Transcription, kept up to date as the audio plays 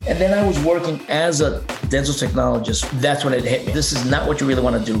And then I was working as a dental technologist. That's when it hit me. This is not what you really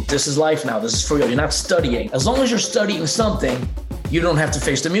want to do. This is life now. This is for real. You're not studying. As long as you're studying something, you don't have to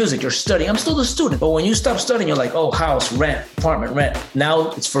face the music. You're studying. I'm still a student. But when you stop studying, you're like, oh, house, rent, apartment, rent.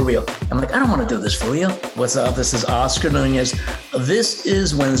 Now it's for real. I'm like, I don't want to do this for real. What's up? This is Oscar Nuñez. This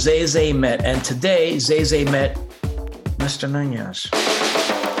is When Zay Zay Met. And today, Zay Zay met Mr. Nuñez.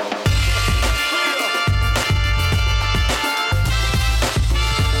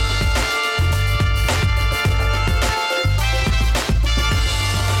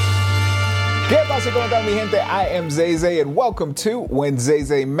 ¿Qué pasa con mi gente? I am Zay Zay and welcome to When Zay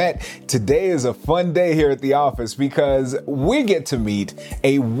Zay Met. Today is a fun day here at the office because we get to meet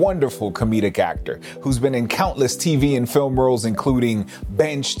a wonderful comedic actor who's been in countless TV and film roles including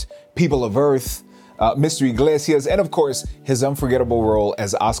Benched, People of Earth, Mr. Iglesias, and of course, his unforgettable role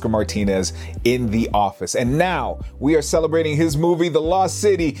as Oscar Martinez in The Office. And now we are celebrating his movie, The Lost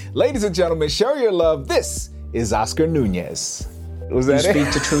City. Ladies and gentlemen, show your love. This is Oscar Nuñez. Was that You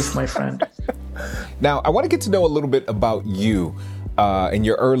speak the truth, my friend. Now, I want to get to know a little bit about you in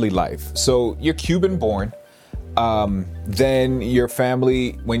your early life. So you're Cuban born. Then your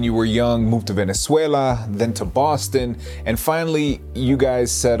family, when you were young, moved to Venezuela, then to Boston. And finally, you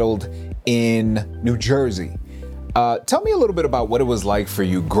guys settled in New Jersey. Tell me a little bit about what it was like for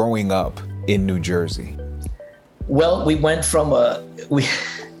you growing up in New Jersey. Well, we went from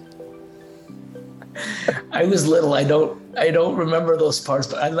I was little. I don't remember those parts,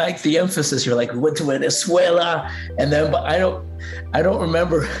 but I like the emphasis. You're like, we went to Venezuela, and then, but I don't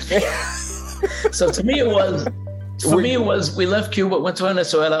remember. So to me, it was, we left Cuba, went to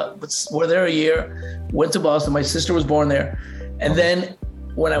Venezuela, were there a year, went to Boston. My sister was born there. And then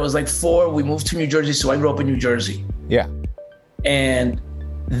when I was like 4, we moved to New Jersey. So I grew up in New Jersey. Yeah. And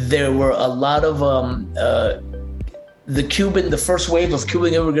there were a lot of, the first wave of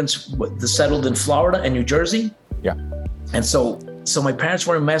Cuban immigrants settled in Florida and New Jersey. Yeah. And so my parents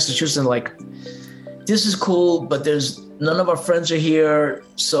were in Massachusetts and like, this is cool, but none of our friends are here.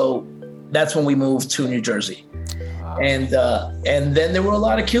 So that's when we moved to New Jersey. Wow. And then there were a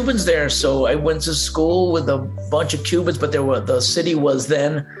lot of Cubans there. So I went to school with a bunch of Cubans, but the city was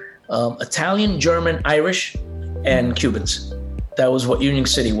then Italian, German, Irish, and Cubans. That was what Union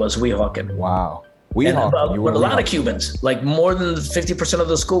City was, Weehawken. Wow. But a lot of Cubans, like more than 50% of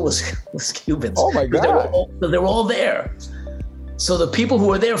the school was Cubans. Oh my God. They were all there. So the people who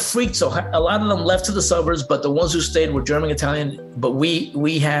were there freaked. So a lot of them left to the suburbs, but the ones who stayed were German, Italian. But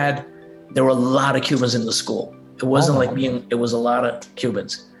there were a lot of Cubans in the school. It wasn't it was a lot of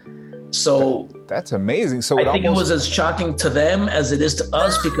Cubans. So that's amazing. So I think it was as shocking to them as it is to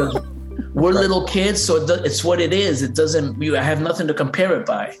us because we're little kids. So it's what it is. I have nothing to compare it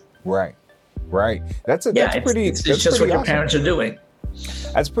by. Right. It's just what your parents are doing.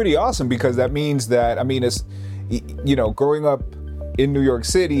 That's pretty awesome because that means that, it's, growing up in New York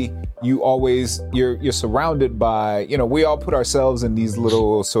City, you're surrounded by, we all put ourselves in these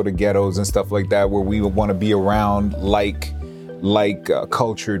little sort of ghettos and stuff like that where we want to be around like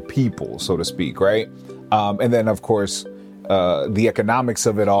cultured people, so to speak, right? And then, of course, the economics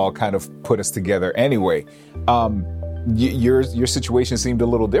of it all kind of put us together anyway. Your situation seemed a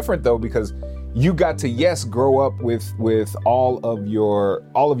little different though, because you got to grow up with all of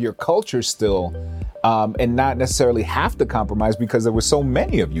your culture still, and not necessarily have to compromise because there were so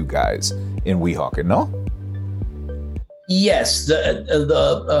many of you guys in Weehawken, no? Yes,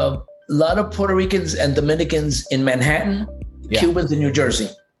 the lot of Puerto Ricans and Dominicans in Manhattan, Cubans in New Jersey.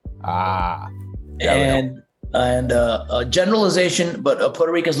 And generalization, but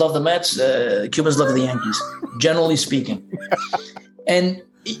Puerto Ricans love the Mets, Cubans love the Yankees, generally speaking. And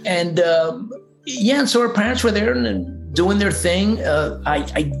so our parents were there and doing their thing.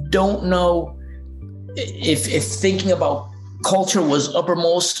 I don't know if thinking about culture was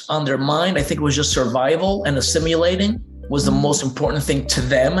uppermost on their mind. I think it was just survival and assimilating was the most important thing to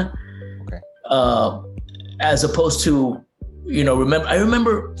them. Okay. As opposed to, I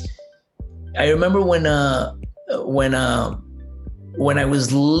remember when I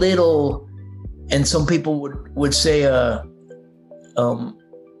was little and some people would say,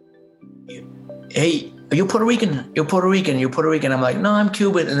 hey, are you Puerto Rican? You're Puerto Rican. I'm like, no, I'm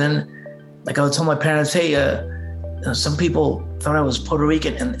Cuban. And then like I would tell my parents, hey, some people thought I was Puerto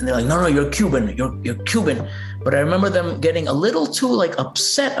Rican and they're like, no, you're Cuban. You're Cuban. But I remember them getting a little too like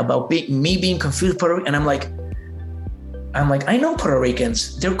upset about me being confused Puerto Rican. And I'm like, I know Puerto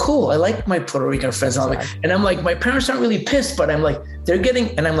Ricans. They're cool. I like my Puerto Rican friends. And I'm like, my parents aren't really pissed, but I'm like, they're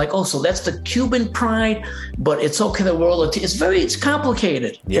getting, and I'm like, oh, so that's the Cuban pride, but it's okay. The world, it's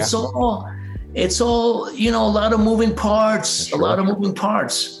complicated. Yeah. it's all, a lot of moving parts, Sure. a lot of moving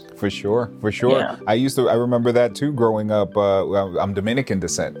parts. For sure. Yeah. I remember that too growing up. I'm Dominican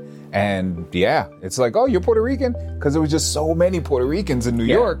descent. And yeah, it's like, oh, you're Puerto Rican? Because there was just so many Puerto Ricans in New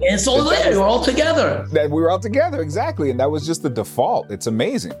York. And it's all there. We're all together. That we were all together, exactly. And that was just the default. It's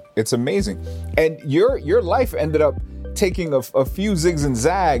amazing. It's amazing. And your life ended up taking a few zigs and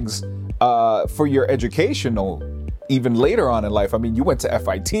zags for your educational, even later on in life. I mean, you went to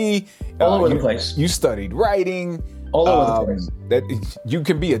FIT. All over the place. You studied writing. All over the place. That you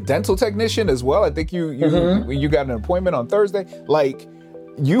can be a dental technician as well. I think you got an appointment on Thursday. Like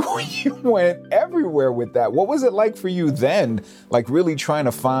you went everywhere with that. What was it like for you then? Like really trying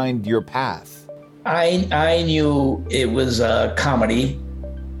to find your path? I knew it was comedy,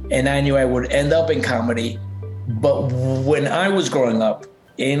 and I knew I would end up in comedy. But when I was growing up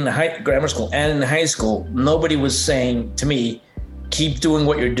in grammar school and in high school, nobody was saying to me, keep doing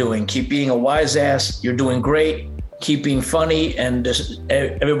what you're doing. Keep being a wise ass. You're doing great. Keep being funny. And just,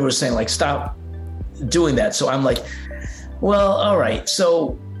 everybody was saying, like, stop doing that. So I'm like, well, all right.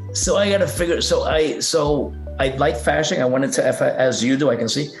 So I got to figure. So I like fashion. I went into as you do, I can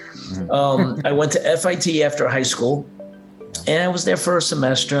see. I went to FIT after high school. And I was there for a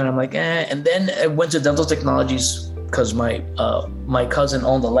semester, and I'm like, And then I went to dental technologies because my cousin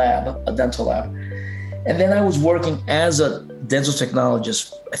owned a dental lab. And then I was working as a dental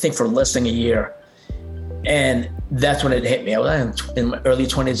technologist, I think for less than a year. And that's when it hit me. I was in my early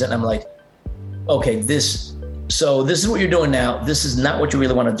 20s, and I'm like, okay, this is what you're doing now. This is not what you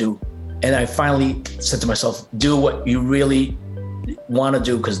really want to do. And I finally said to myself, do what you really want to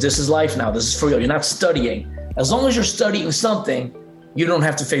do, because this is life now. This is for real. You're not studying. As long as you're studying something, you don't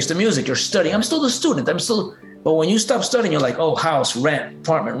have to face the music. You're studying. I'm still the student. But when you stop studying, you're like, oh, house, rent,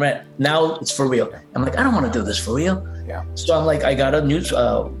 apartment, rent. Now it's for real. I'm like, I don't want to do this for real. Yeah. So I'm like, I got a new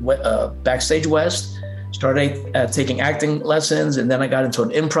Backstage West, started taking acting lessons, and then I got into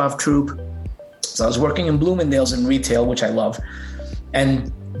an improv troupe. So I was working in Bloomingdale's in retail, which I love,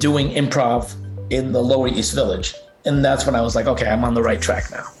 and doing improv in the Lower East Village. And that's when I was like, okay, I'm on the right track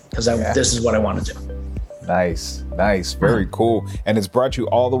now, because this is what I want to do. Nice. Very cool. And it's brought you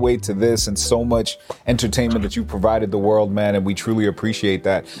all the way to this and so much entertainment that you provided the world, man. And we truly appreciate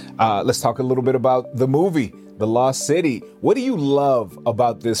that. Let's talk a little bit about the movie, The Lost City. What do you love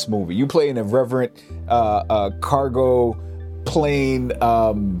about this movie? You play an irreverent cargo plane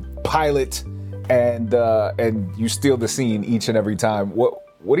pilot, and you steal the scene each and every time.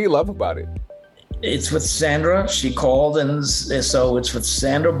 What do you love about it? It's with Sandra. She called, and so it's with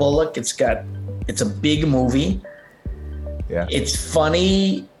Sandra Bullock. It's a big movie. Yeah. It's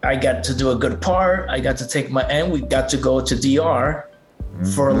funny. I got to do a good part. I got to and we got to go to DR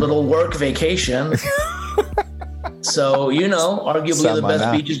for a little work vacation. So, arguably the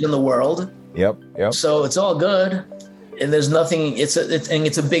best beaches in the world. Yep. So it's all good. And there's nothing, it's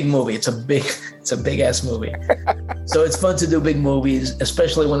a big movie. It's a big ass movie. So it's fun to do big movies,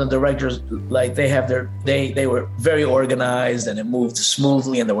 especially when the directors, like, they were very organized, and it moved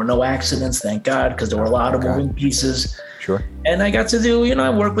smoothly, and there were no accidents, thank God, because there were a lot of moving pieces. Sure. And I got to do, I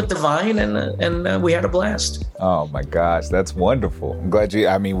work with Divine, and we had a blast. Oh my gosh, that's wonderful. I'm glad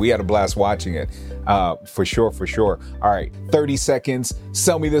we had a blast watching it. For sure. All right, 30 seconds.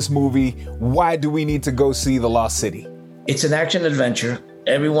 Sell me this movie. Why do we need to go see The Lost City? It's an action adventure.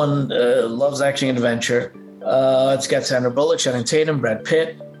 Everyone loves action adventure. It's got Sandra Bullock, Channing Tatum, Brad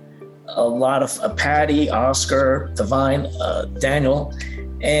Pitt, a lot of Patty, Oscar, Divine, Daniel,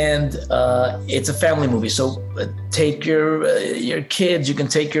 and it's a family movie. So take your kids. You can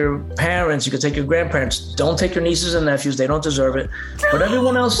take your parents. You can take your grandparents. Don't take your nieces and nephews. They don't deserve it. But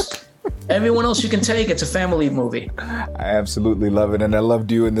everyone else you can take. It's a family movie. I absolutely love it. And I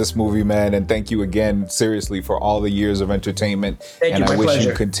loved you in this movie, man. And thank you again, seriously, for all the years of entertainment. Thank you. And I wish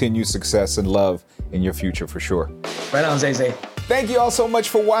you continued success and love in your future, for sure. Right on, Zay. Thank you all so much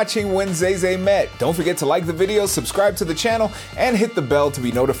for watching When Zay Met. Don't forget to like the video, subscribe to the channel, and hit the bell to be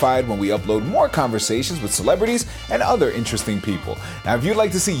notified when we upload more conversations with celebrities and other interesting people. Now, if you'd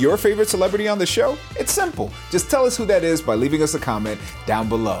like to see your favorite celebrity on the show, it's simple. Just tell us who that is by leaving us a comment down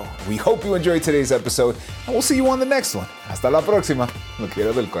below. We hope you enjoyed today's episode, and we'll see you on the next one. Hasta la próxima. Lo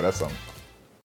quiero del corazón.